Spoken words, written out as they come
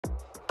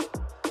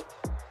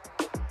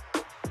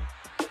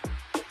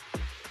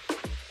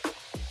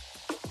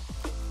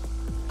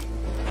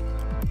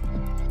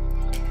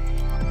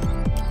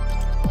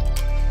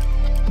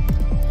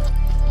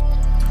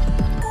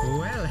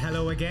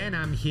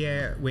again, I'm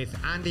here with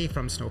Andy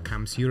from Snow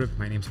Camps Europe.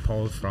 My name's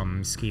Paul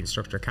from Ski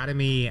Instructor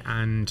Academy,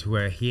 and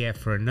we're here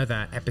for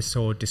another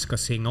episode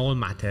discussing all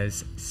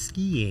matters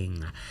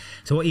skiing.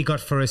 So what you got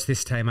for us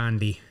this time,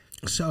 Andy?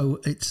 So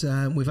it's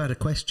we've had a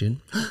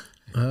question.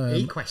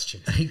 A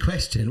question.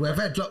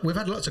 We've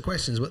had lots of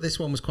questions, but this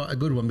one was quite a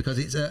good one because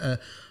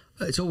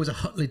it's always a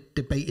hotly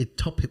debated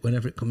topic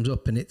whenever it comes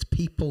up, and it's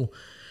people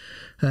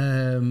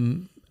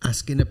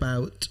asking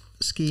about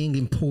skiing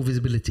in poor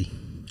visibility.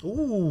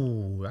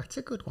 Ooh, that's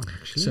a good one,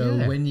 actually.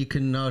 So when you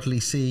can hardly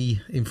see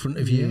in front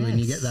of you, and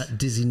you get that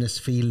dizziness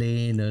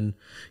feeling, and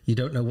you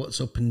don't know what's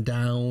up and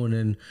down,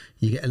 and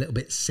you get a little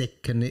bit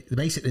sick, and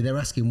basically they're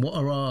asking what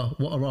are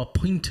our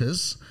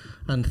pointers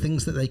and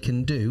things that they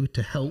can do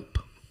to help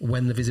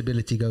when the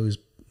visibility goes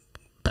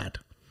bad.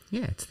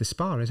 Yeah, it's the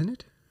spa, isn't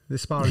it? The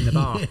spa in the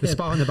bar. The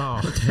spa in the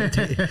bar.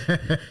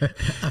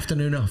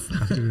 Afternoon off.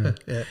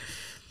 Yeah.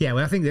 Yeah,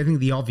 well, I think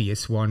the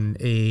obvious one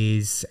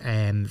is,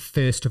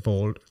 first of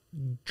all,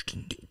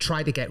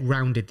 try to get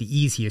round it the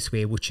easiest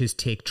way, which is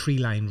take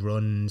tree-lined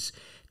runs,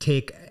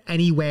 take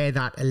anywhere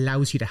that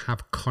allows you to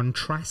have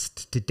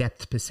contrast to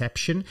depth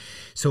perception.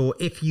 So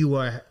if you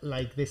were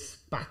like this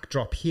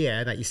backdrop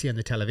here that you see on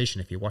the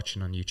television, if you're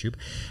watching on YouTube,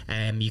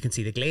 you can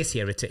see the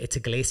glacier. It's a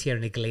glacier,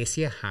 and a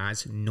glacier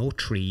has no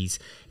trees.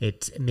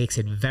 It makes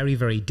it very,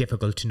 very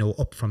difficult to know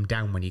up from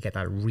down when you get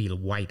that real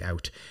white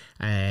out.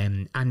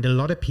 And a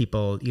lot of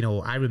people,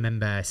 I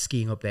remember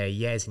skiing up there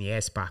years and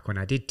years back when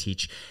I did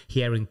teach,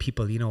 hearing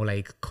people,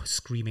 like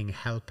screaming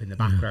help in the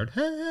background,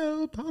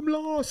 help, I'm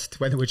lost,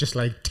 when they were just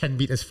like 10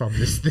 meters from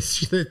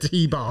the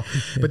T-bar.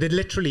 But they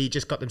literally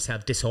just got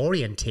themselves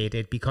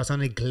disorientated, because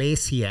on a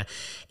glacier,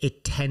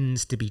 it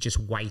tends to be just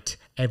white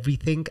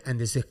everything, and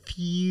there's a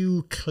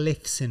few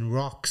cliffs and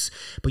rocks,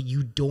 but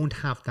you don't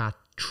have that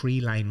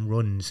tree line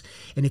runs.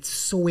 And it's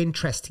so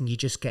interesting, you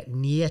just get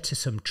near to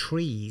some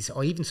trees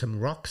or even some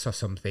rocks or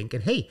something,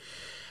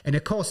 and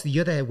of course the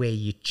other way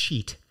you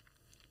cheat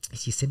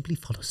is you simply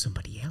follow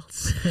somebody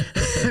else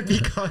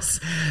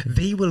because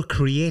they will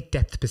create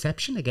depth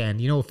perception again,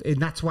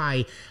 and that's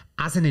why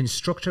as an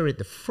instructor at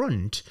the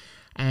front,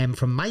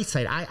 from my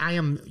side, I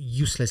am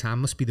useless. I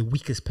must be the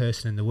weakest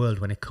person in the world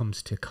when it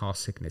comes to car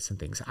sickness and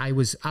things.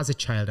 As a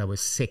child, I was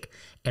sick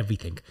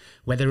everything.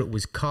 Whether it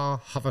was car,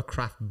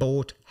 hovercraft,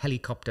 boat,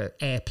 helicopter,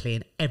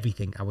 airplane,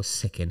 everything I was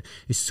sick in.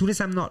 As soon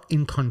as I'm not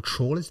in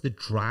control as the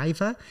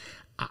driver,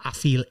 I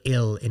feel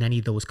ill in any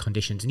of those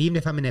conditions. And even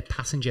if I'm in a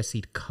passenger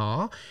seat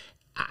car,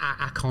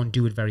 I can't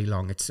do it very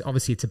long. It's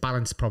a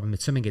balance problem.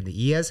 It's something in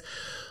the ears.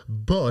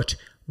 But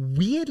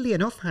weirdly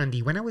enough,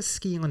 Andy, when I was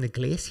skiing on the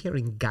glacier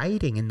and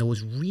guiding in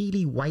those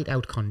really white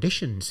out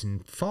conditions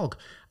and fog,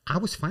 I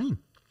was fine.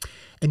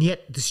 And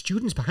yet the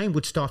students behind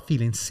would start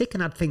feeling sick,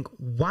 and I'd think,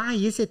 why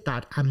is it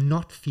that I'm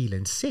not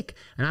feeling sick?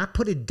 And I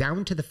put it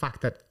down to the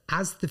fact that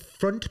as the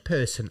front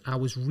person, I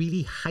was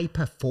really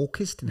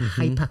hyper-focused and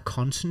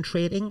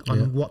hyper-concentrating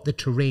on what the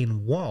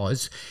terrain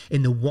was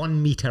in the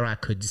 1 meter I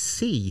could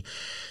see.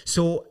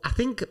 So I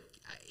think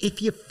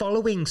if you're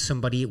following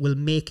somebody, it will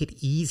make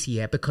it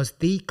easier because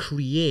they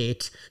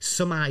create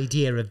some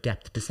idea of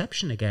depth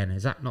perception again.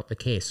 Is that not the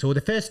case? So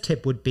the first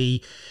tip would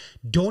be,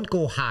 don't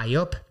go high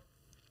up.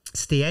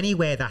 Stay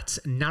anywhere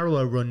that's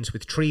narrower runs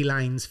with tree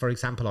lines, for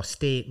example, or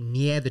stay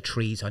near the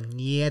trees or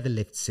near the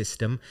lift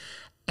system.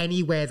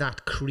 Anywhere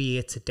that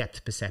creates a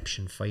depth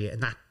perception for you,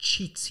 and that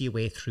cheats your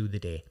way through the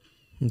day.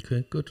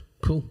 Okay, good,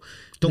 cool.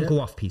 Don't go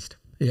off-piste.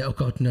 Yeah, oh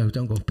God, no,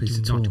 don't go off-piste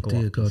at all.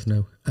 Dear God,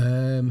 no.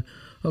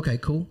 Okay,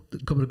 cool. A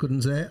couple of good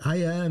ones there.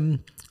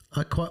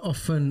 I quite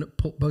often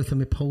put both of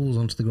my poles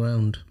onto the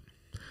ground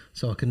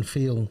so I can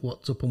feel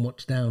what's up and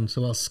what's down.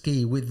 So I'll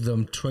ski with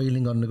them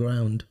trailing on the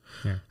ground.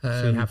 Yeah.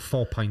 So you have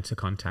 4 points of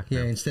contact.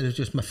 Yeah, instead of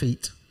just my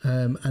feet.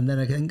 And then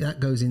I think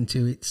that goes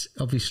into, it's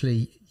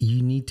obviously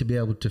you need to be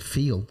able to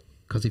feel,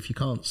 because if you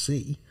can't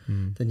see,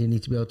 then you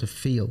need to be able to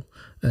feel.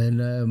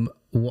 And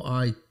what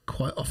I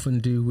quite often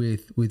do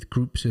with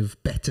groups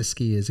of better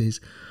skiers is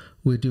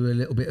we do a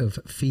little bit of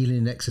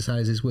feeling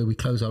exercises where we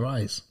close our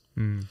eyes.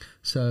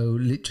 So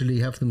literally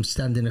have them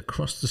standing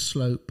across the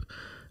slope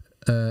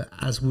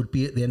as would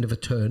be at the end of a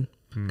turn.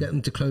 Get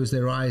them to close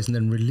their eyes and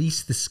then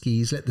release the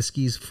skis, let the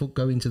skis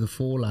go into the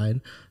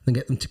foreline, then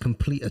get them to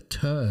complete a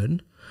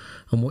turn.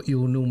 And what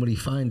you'll normally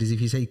find is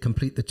if you say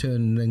complete the turn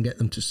and then get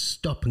them to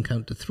stop and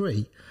count to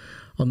 3,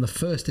 on the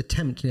first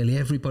attempt, nearly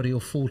everybody will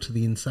fall to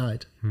the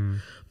inside.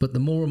 But the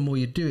more and more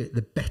you do it,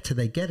 the better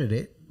they get at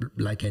it,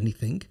 like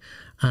anything.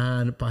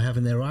 And by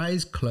having their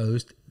eyes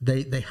closed,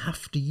 they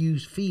have to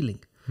use feeling.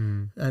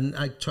 And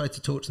I try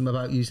to talk to them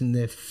about using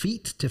their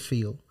feet to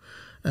feel.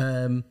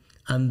 And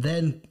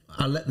then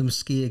I let them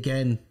ski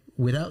again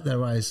without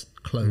their eyes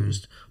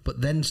closed,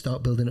 but then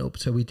start building it up.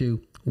 So we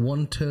do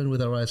one turn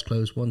with our eyes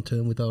closed, one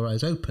turn with our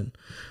eyes open.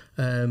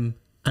 And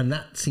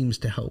that seems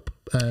to help.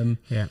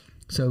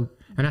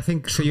 And I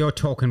think, so you're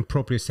talking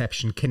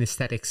proprioception,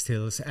 kinesthetic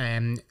skills,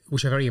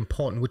 which are very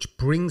important, which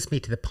brings me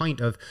to the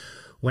point of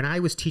when I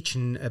was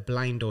teaching a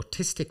blind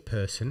autistic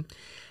person,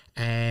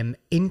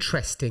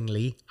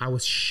 Interestingly, I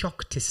was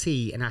shocked to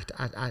see, and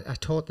I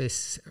taught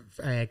this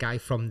guy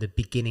from the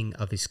beginning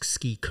of his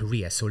ski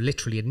career, so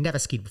literally had never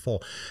skied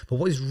before. But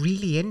what was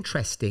really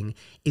interesting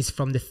is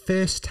from the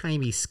first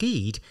time he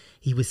skied,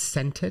 he was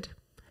centered.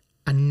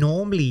 And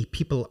normally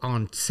people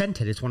aren't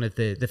centered. It's one of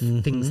the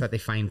things that they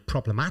find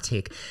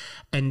problematic.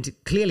 And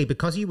clearly,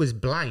 because he was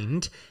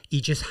blind,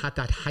 he just had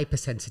that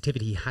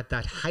hypersensitivity. He had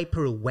that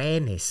hyper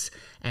awareness,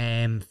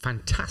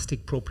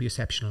 fantastic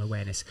proprioceptional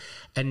awareness.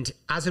 And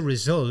as a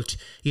result,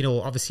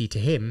 obviously to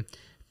him,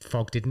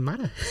 fog didn't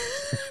matter.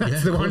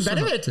 That's the one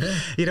benefit,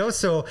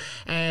 so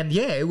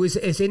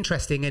it's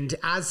interesting. And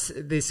as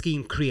the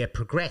skiing career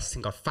progressed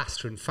and got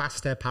faster and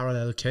faster,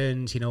 parallel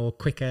turns,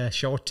 quicker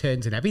short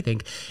turns and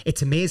everything,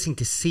 it's amazing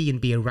to see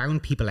and be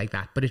around people like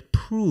that. But it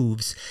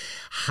proves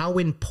how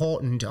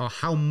important or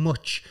how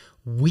much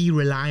we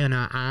rely on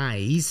our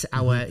eyes,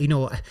 our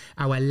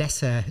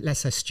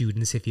lesser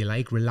students, if you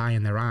like, rely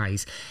on their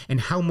eyes, and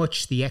how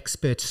much the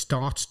expert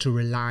starts to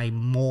rely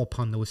more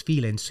upon those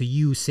feelings. So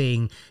you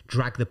saying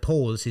drag the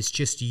poles is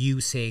just you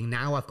saying,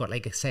 now I've got,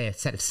 like I say, a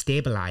set of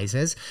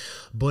stabilizers,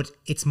 but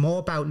it's more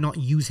about not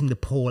using the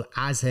pole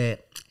as a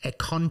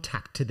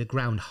contact to the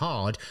ground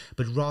hard,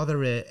 but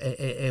rather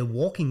a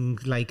walking,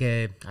 like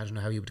I don't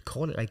know how you would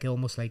call it, like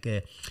almost like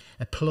a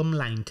plumb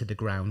line to the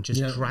ground,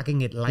 just dragging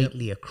it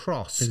lightly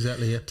across. Exactly.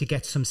 To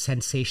get some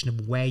sensation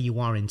of where you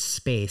are in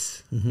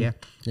space. Yeah.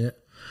 And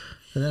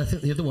then I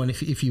think the other one,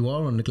 if you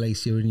are on the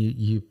glacier and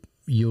you've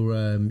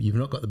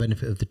not got the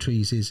benefit of the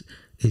trees, is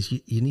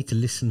you need to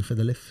listen for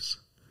the lifts.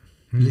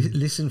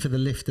 Listen for the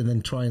lift and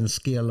then try and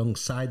ski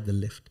alongside the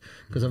lift,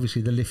 because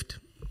obviously the lift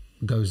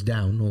goes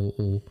down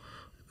or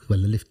the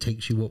lift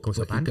takes you up,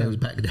 it goes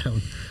back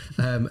down.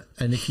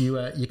 And if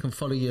you can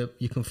follow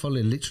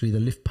literally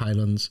the lift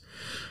pylons,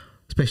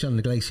 especially on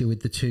the glacier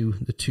with the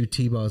two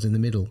T-bars in the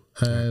middle.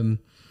 I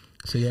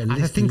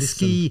think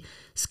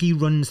ski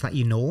runs that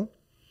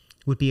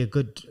would be a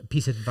good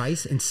piece of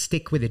advice, and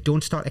stick with it.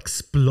 Don't start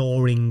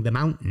exploring the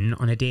mountain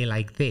on a day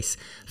like this.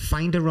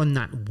 Find a run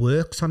that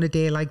works on a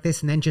day like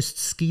this, and then just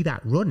ski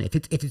that run. If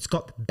it's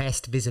got the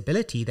best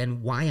visibility,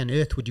 then why on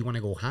earth would you want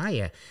to go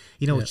higher?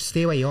 Just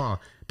stay where you are,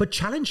 but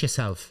challenge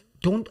yourself.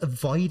 Don't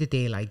avoid a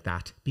day like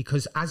that,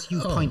 because as you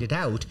pointed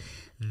out,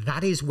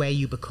 that is where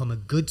you become a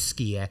good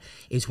skier,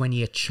 is when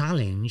you're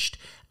challenged.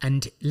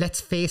 And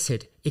let's face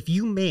it, if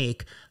you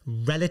make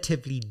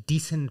relatively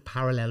decent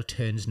parallel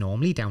turns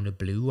normally down a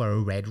blue or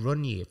a red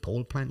run, your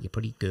pole plant, you're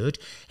pretty good.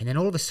 And then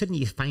all of a sudden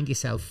you find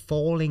yourself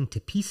falling to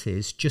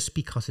pieces just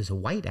because there's a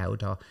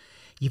whiteout, or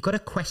you've got to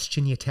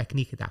question your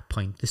technique at that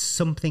point. There's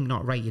something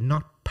not right. You're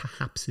not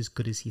perhaps as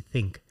good as you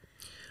think.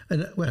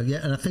 And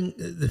I think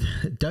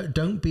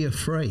don't be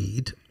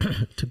afraid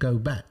to go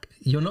back.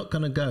 You're not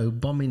going to go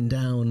bombing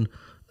down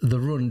the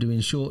run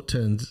doing short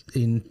turns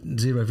in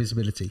zero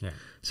visibility. Yeah.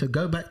 So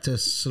go back to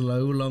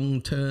slow,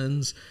 long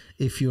turns.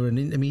 If you're an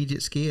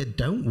intermediate skier,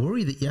 don't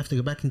worry that you have to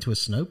go back into a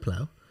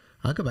snowplow.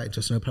 I go back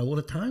into a snowplow all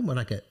the time when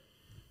I get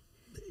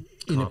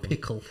in a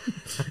pickle.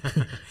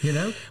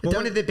 Well,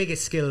 one of the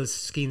biggest skills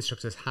ski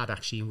instructors had,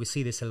 actually, and we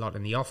see this a lot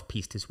in the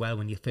off-piste as well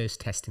when you're first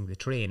testing the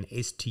terrain,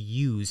 is to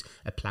use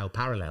a plough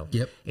parallel.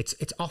 Yep.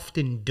 It's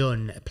often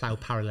done, a plough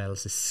parallel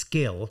is a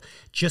skill,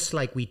 just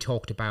like we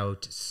talked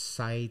about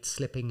side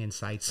slipping and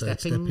side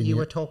stepping you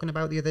were talking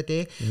about the other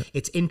day. Yep.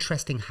 It's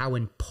interesting how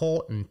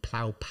important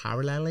plough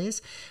parallel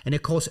is. And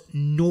of course,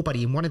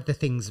 nobody, and one of the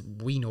things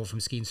we know from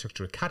Ski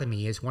Instructor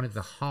Academy is one of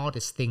the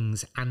hardest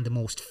things and the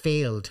most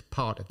failed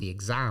part of the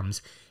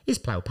exams is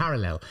plough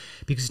parallel,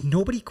 because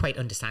nobody quite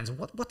understands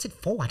what's it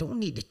for. I don't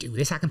need to do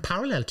this. I can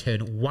parallel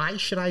turn. Why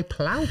should I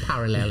plough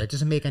parallel? It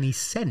doesn't make any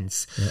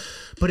sense. Yeah.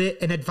 But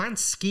an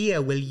advanced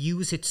skier will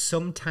use it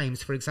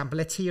sometimes. For example,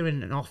 let's say you're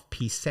in an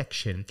off-piste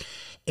section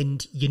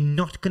and you're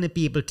not going to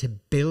be able to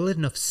build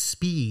enough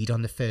speed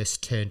on the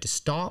first turn to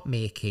start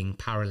making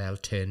parallel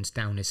turns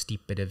down a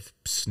steep bit of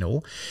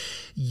snow.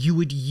 You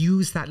would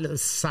use that little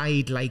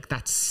side, like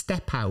that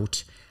step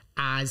out,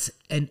 as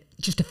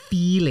just a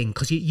feeling,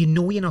 because you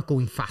know you're not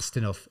going fast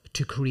enough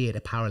to create a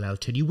parallel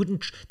turn. You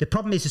wouldn't. The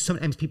problem is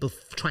sometimes people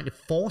trying to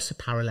force a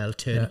parallel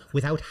turn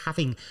without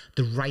having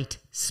the right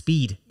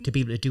speed to be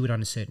able to do it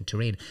on a certain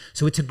terrain.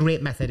 So it's a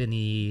great method in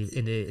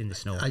the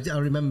snow. I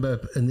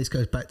remember, and this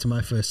goes back to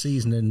my first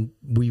season, and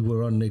we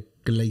were on the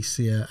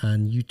glacier,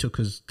 and you took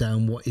us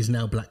down what is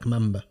now Black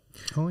Mamba.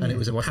 Oh, yeah. And it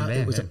was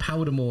a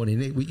powder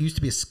morning. It used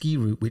to be a ski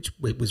route, which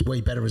it was way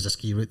better as a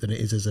ski route than it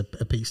is as a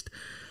piste.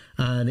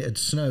 And it had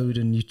snowed,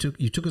 and you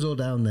took us all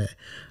down there,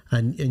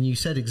 and you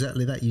said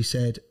exactly that. You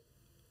said,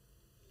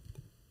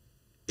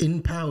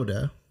 in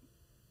powder,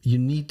 you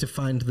need to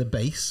find the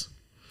base,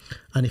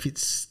 and if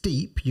it's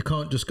steep, you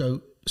can't just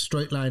go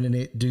straight line in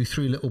it, do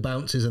 3 little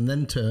bounces, and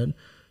then turn.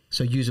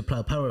 So use a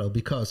plough parallel,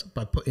 because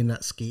by putting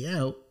that ski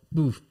out,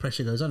 move,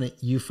 pressure goes on it.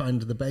 You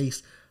find the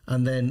base,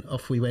 and then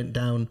off we went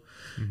down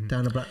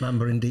a Black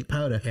Mamba in deep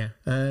powder. Yeah.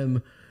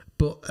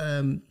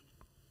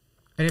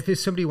 And if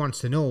somebody wants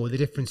to know the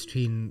difference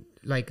between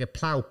like a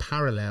plough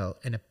parallel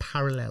and a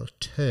parallel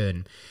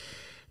turn,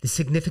 the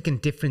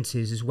significant difference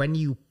is when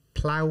you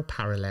plow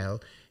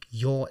parallel,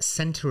 your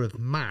center of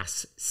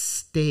mass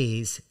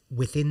stays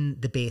within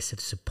the base of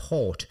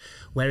support.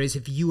 Whereas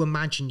if you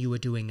imagine you were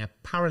doing a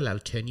parallel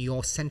turn,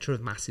 your center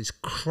of mass is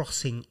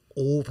crossing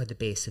over the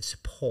base of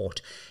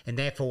support. And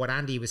therefore, what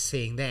Andy was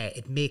saying there,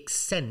 it makes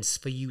sense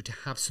for you to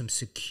have some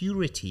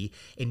security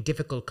in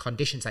difficult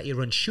conditions that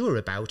you're unsure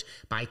about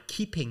by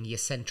keeping your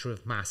center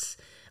of mass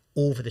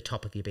over the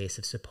top of your base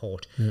of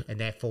support. And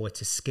therefore it's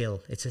a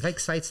skill. It's like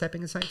sidestepping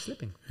and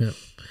side-slipping.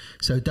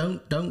 So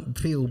don't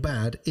feel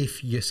bad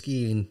if your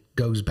skiing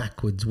goes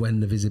backwards when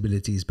the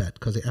visibility is bad,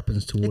 because it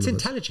happens to all of us. It's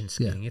intelligent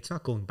skiing. It's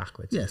not going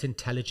backwards. It's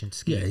intelligent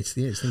skiing. It's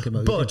thinking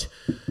about But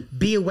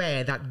be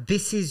aware that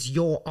this is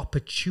your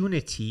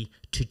opportunity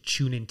to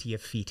tune into your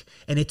feet,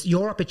 and it's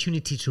your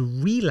opportunity to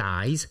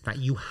realize that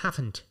you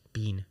haven't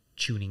been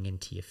tuning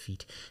into your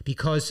feet.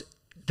 Because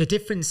the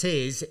difference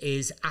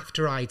is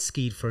after I'd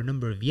skied for a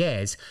number of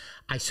years,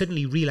 I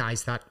suddenly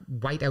realised that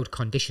whiteout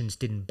conditions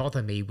didn't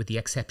bother me, with the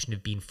exception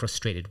of being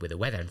frustrated with the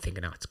weather and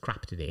thinking, oh, it's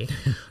crap today.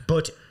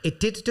 But it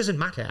doesn't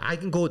matter. I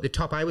can go at the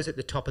top. I was at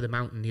the top of the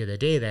mountain the other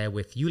day there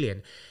with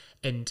Julian,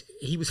 and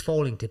he was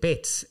falling to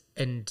bits,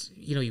 and,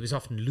 you know, he was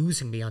often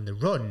losing me on the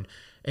run,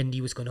 and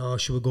he was going, oh,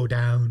 should we go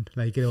down?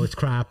 Like, you know, it's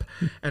crap.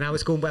 And I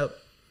was going, well,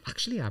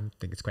 actually, I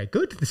think it's quite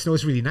good. The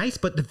snow's really nice,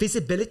 but the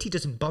visibility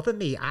doesn't bother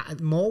me.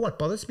 More what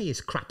bothers me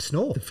is crap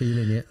snow. the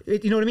feeling,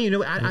 You know what I mean? You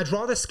know, I'd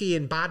rather ski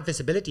in bad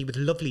visibility with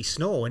lovely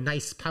snow and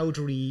nice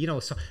powdery, you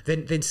know,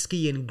 than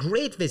ski in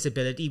great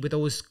visibility with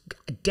those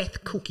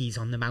death cookies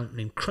on the mountain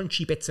and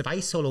crunchy bits of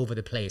ice all over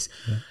the place.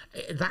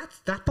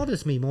 That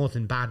bothers me more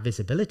than bad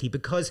visibility,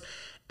 because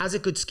as a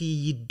good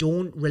skier, you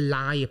don't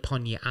rely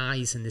upon your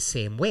eyes in the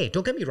same way.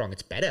 Don't get me wrong,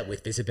 it's better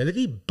with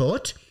visibility,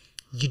 but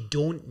you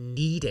don't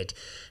need it,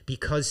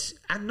 because,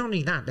 and not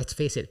only that, let's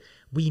face it,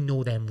 we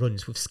know them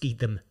runs. We've skied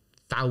them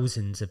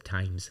thousands of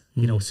times,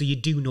 you know, so you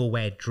do know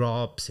where it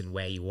drops and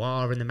where you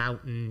are in the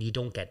mountain. You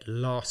don't get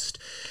lost.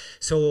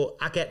 So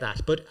I get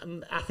that. But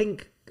I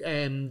think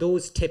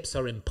those tips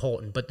are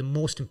important. But the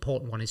most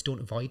important one is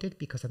don't avoid it,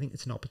 because I think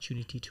it's an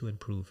opportunity to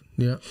improve.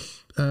 Yeah.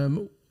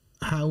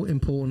 How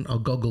important are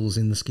goggles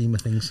in the scheme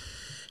of things?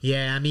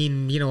 Yeah, I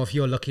mean, you know, if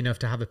you're lucky enough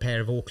to have a pair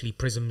of Oakley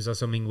prisms or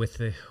something with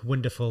the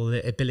wonderful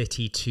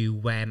ability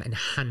to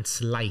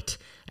enhance light.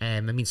 I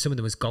mean, some of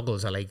them as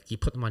goggles are like, you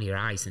put them on your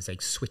eyes and it's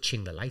like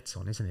switching the lights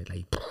on, isn't it?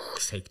 Like,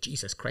 it's like,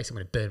 Jesus Christ, I'm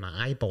going to burn my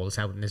eyeballs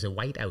out and there's a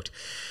whiteout.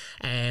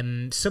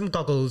 Some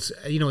goggles,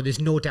 you know, there's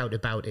no doubt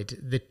about it.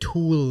 The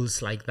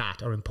tools like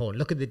that are important.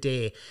 Look at the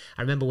day,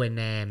 I remember when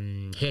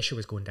Hirscher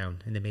was going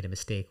down and they made a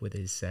mistake with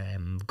his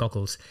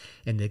goggles,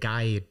 and the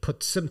guy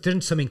had done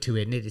something to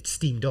it and it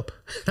steamed up.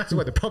 That's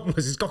what the problem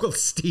was. His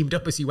goggles steamed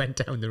up as he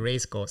went down the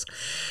race course.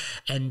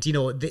 And, you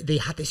know, they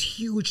had this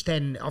huge,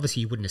 then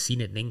obviously you wouldn't have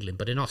seen it in England,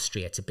 but in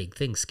Austria it's a big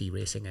thing, ski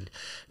racing, and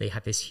they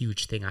had this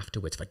huge thing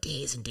afterwards for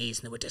days and days,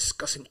 and they were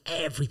discussing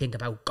everything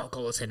about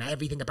goggles and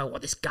everything about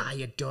what this guy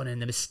had done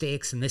and the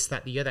mistakes and this,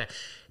 that, the other.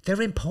 They're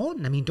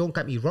important. I mean, don't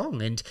get me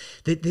wrong. And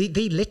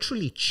they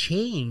literally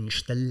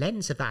change the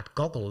lens of that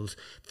goggles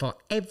for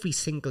every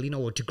single, you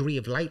know, degree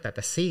of light that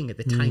they're seeing at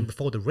the time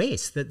before the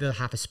race, that they'll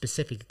have a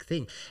specific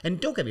thing. And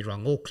don't get me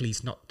wrong,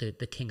 Oakley's not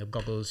the king of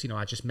goggles. You know,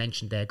 I just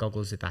mentioned their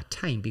goggles at that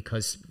time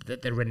because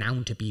they're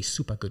renowned to be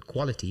super good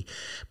quality.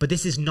 But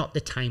this is not the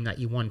time that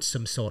you want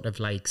some sort of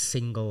like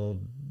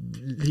single,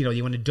 you know,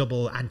 you want a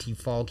double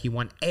anti-fog. You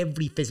want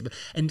every physical.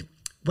 And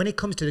when it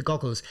comes to the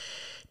goggles,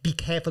 be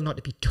careful not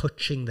to be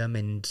touching them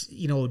and,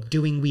 you know,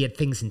 doing weird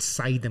things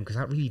inside them, because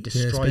that really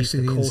destroys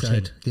the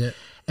coating.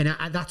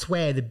 And that's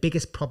where the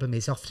biggest problem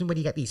is. Often when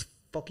you get these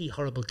foggy,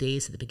 horrible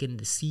days at the beginning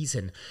of the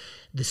season,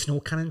 the snow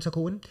cannons are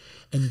going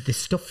and the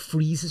stuff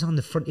freezes on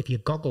the front of your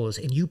goggles,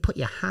 and you put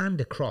your hand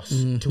across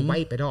to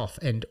wipe it off,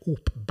 and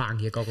bang,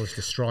 your goggles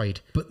destroyed.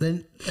 But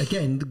then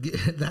again,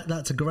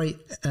 that's a great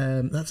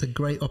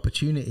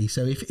opportunity.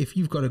 So if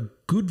you've got a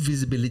good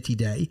visibility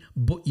day,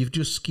 but you've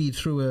just skied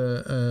through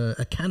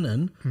a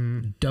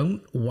cannon,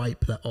 don't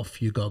wipe that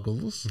off your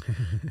goggles.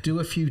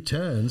 Do a few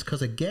turns,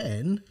 because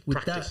again,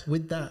 with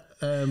that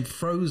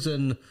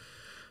frozen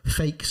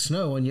fake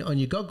snow on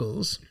your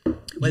goggles.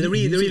 Well, the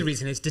real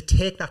reason is to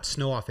take that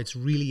snow off. It's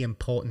really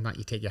important that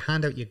you take your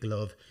hand out your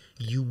glove,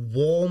 you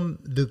warm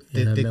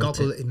the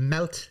goggle,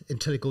 melt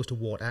until it goes to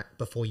water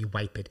before you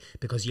wipe it,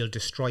 because you'll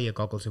destroy your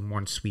goggles in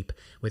one sweep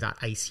with that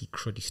icy,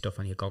 cruddy stuff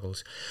on your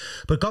goggles.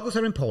 But goggles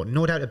are important,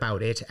 no doubt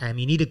about it.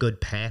 You need a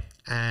good pair,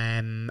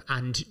 and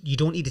you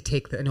don't need to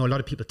take I know a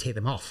lot of people take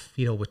them off,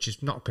 you know, which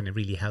is not going to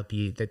really help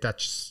you.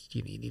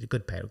 You need a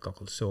good pair of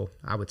goggles. So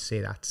I would say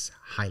that's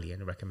highly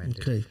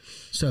recommended. Okay,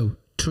 so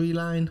tree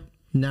line,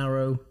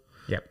 narrow.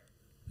 Yep.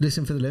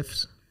 Listen for the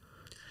lifts,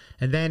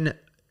 and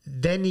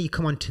then you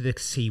come on to the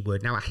C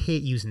word. Now, I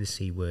hate using the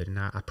C word, and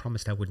I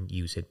promised I wouldn't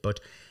use it, but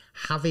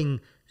having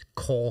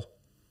core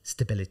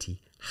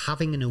stability,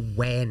 having an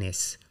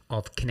awareness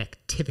of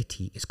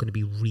connectivity is going to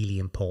be really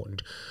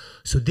important.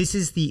 So this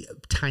is the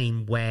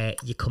time where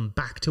you come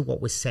back to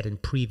what was said in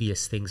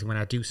previous things, and when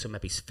I do some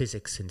maybe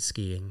physics and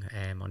skiing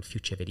on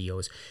future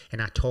videos,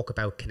 and I talk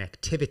about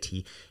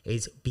connectivity,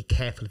 is be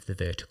careful of the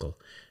vertical.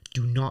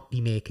 do not be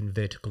making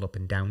vertical up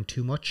and down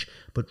too much,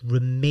 but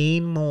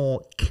remain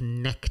more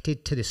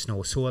connected to the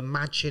snow. So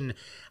imagine,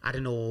 I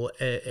don't know,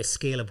 a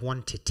scale of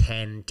 1 to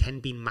 10, 10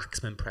 being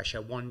maximum pressure,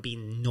 1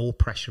 being no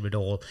pressure at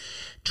all.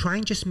 Try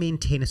and just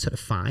maintain a sort of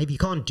 5. You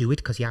can't do it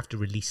because you have to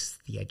release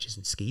the edges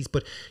and skis,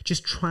 but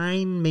just try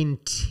and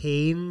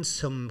maintain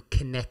some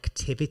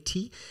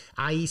connectivity,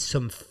 i.e.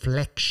 some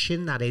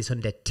flexion that is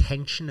under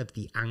tension of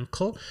the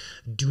ankle.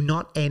 Do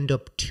not end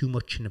up too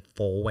much in a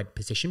forward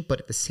position, but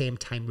at the same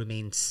time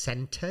remain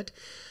centered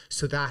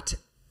so that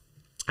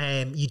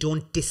you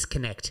don't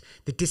disconnect.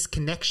 The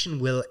disconnection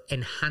will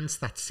enhance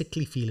that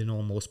sickly feeling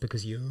almost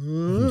because you're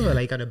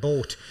like on a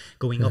boat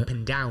going up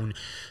and down.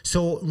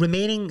 So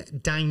remaining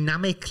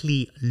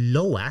dynamically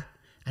lower,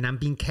 and I'm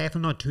being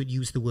careful not to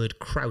use the word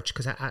crouch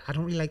because I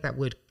don't really like that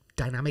word.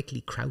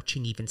 Dynamically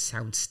crouching even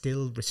sounds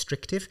still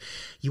restrictive.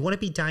 You want to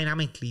be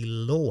dynamically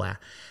lower.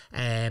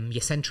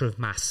 Your center of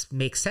mass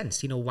makes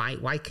sense. You know,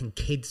 why can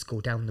kids go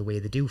down the way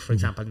they do, for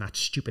example, in that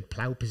stupid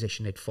plow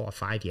position at 4 or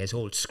 5 years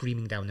old,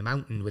 screaming down the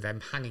mountain with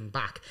them hanging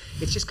back?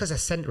 It's just because their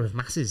center of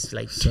mass is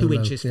like so 2 low,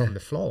 inches from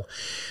the floor.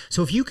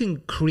 So if you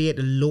can create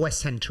a lower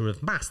center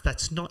of mass,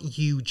 that's not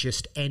you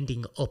just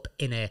ending up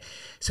in a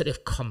sort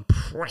of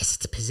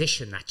compressed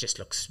position that just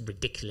looks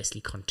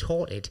ridiculously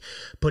contorted,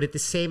 but at the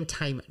same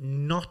time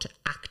not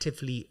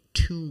actively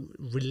to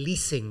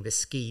releasing the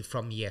ski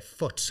from your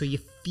foot, so you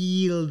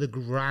feel the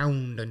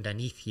ground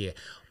underneath you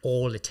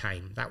all the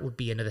time. That would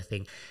be another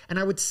thing. And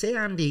I would say,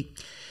 Andy,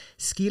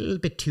 ski a little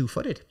bit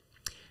two-footed.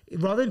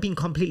 Rather than being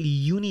completely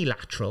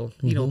unilateral,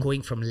 you know,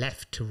 going from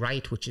left to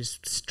right, which is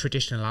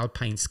traditional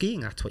alpine skiing,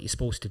 that's what you're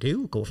supposed to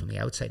do, go from the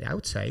outside to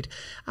outside.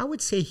 I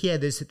would say here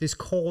there's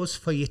cause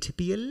for you to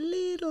be a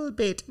little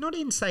bit, not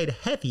inside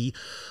heavy,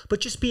 but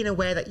just being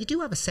aware that you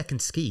do have a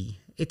second ski.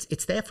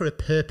 It's there for a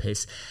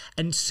purpose.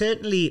 And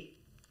certainly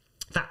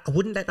that I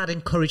wouldn't let that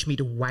encourage me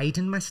to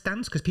widen my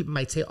stance, because people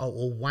might say, oh,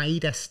 a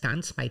wider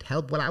stance might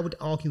help. Well, I would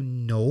argue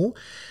no.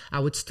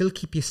 I would still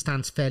keep your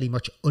stance fairly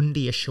much under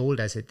your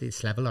shoulders at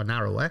this level or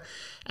narrower.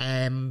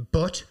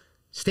 But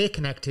stay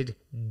connected,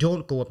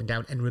 don't go up and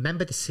down. And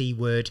remember the C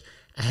word,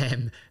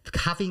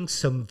 having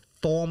some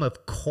form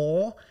of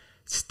core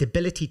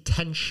stability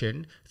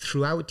tension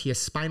throughout your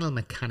spinal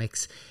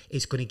mechanics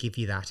is going to give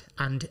you that.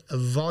 And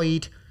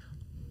avoid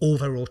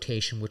over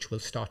rotation, which will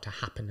start to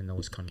happen in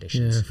those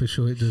conditions. Yeah, for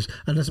sure it does.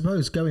 And I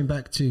suppose going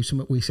back to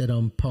something we said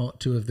on part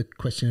 2 of the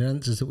question and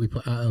answers that we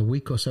put out a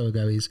week or so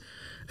ago is,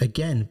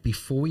 again,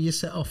 before you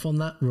set off on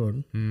that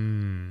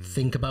run,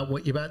 think about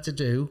what you're about to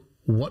do.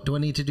 What do I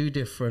need to do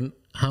different?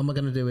 How am I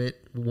going to do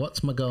it?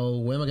 What's my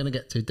goal? Where am I going to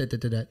get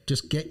to?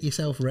 Just get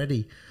yourself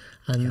ready.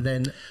 And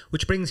then,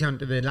 which brings you on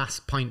to the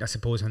last point, I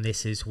suppose, on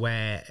this is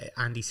where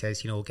Andy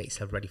says, you know, get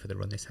yourself ready for the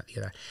run, this, that,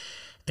 the other.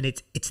 And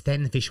it's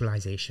then the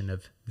visualization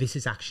of, this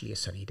is actually a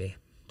sunny day.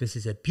 This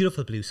is a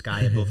beautiful blue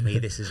sky above me.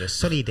 This is a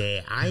sunny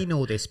day. I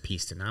know this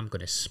piece, and I'm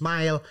going to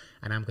smile,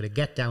 and I'm going to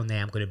get down there.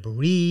 I'm going to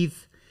breathe.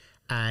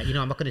 You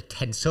know, I'm not going to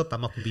tense up.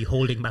 I'm not going to be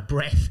holding my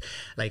breath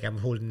like I'm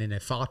holding in a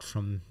fart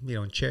from, you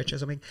know, in church or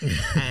something.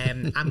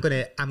 I'm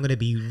going to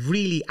be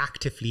really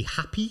actively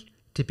happy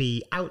to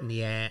be out in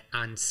the air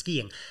and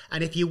skiing.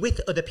 And if you're with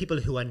other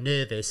people who are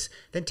nervous,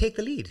 then take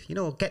the lead. You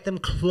know, get them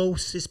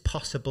close as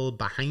possible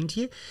behind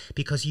you,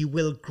 because you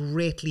will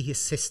greatly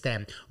assist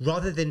them.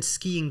 Rather than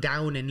skiing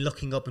down and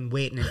looking up and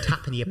waiting and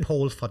tapping your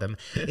pole for them,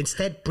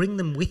 instead bring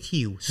them with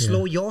you.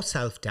 Slow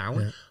yourself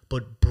down,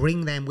 but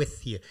bring them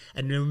with you.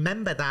 And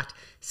remember that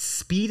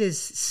speed is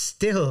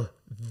still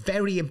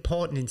very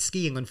important in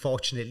skiing,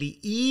 unfortunately.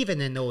 Even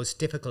in those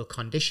difficult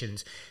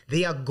conditions,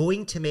 they are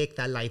going to make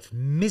their life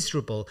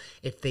miserable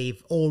if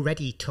they've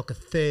already took a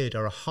third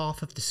or a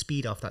half of the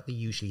speed off that they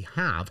usually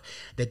have.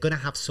 They're going to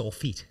have sore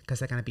feet because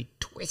they're going to be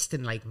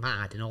twisting like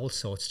mad and all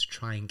sorts to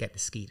try and get the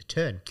ski to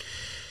turn.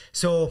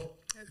 So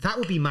that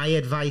would be my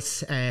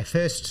advice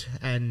first,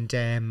 and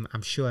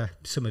I'm sure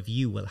some of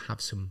you will have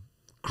some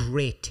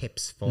great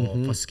tips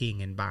for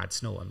skiing in bad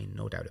snow. I mean,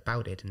 no doubt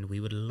about it, and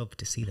we would love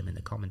to see them in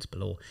the comments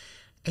below.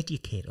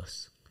 Educate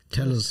us.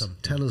 Tell us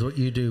what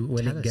you do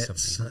when it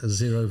gets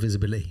zero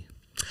visibility.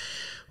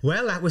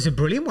 Well, that was a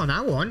brilliant one,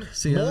 that one.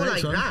 See you More on the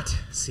next like one. that.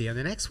 See you on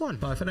the next one.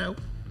 Bye for now.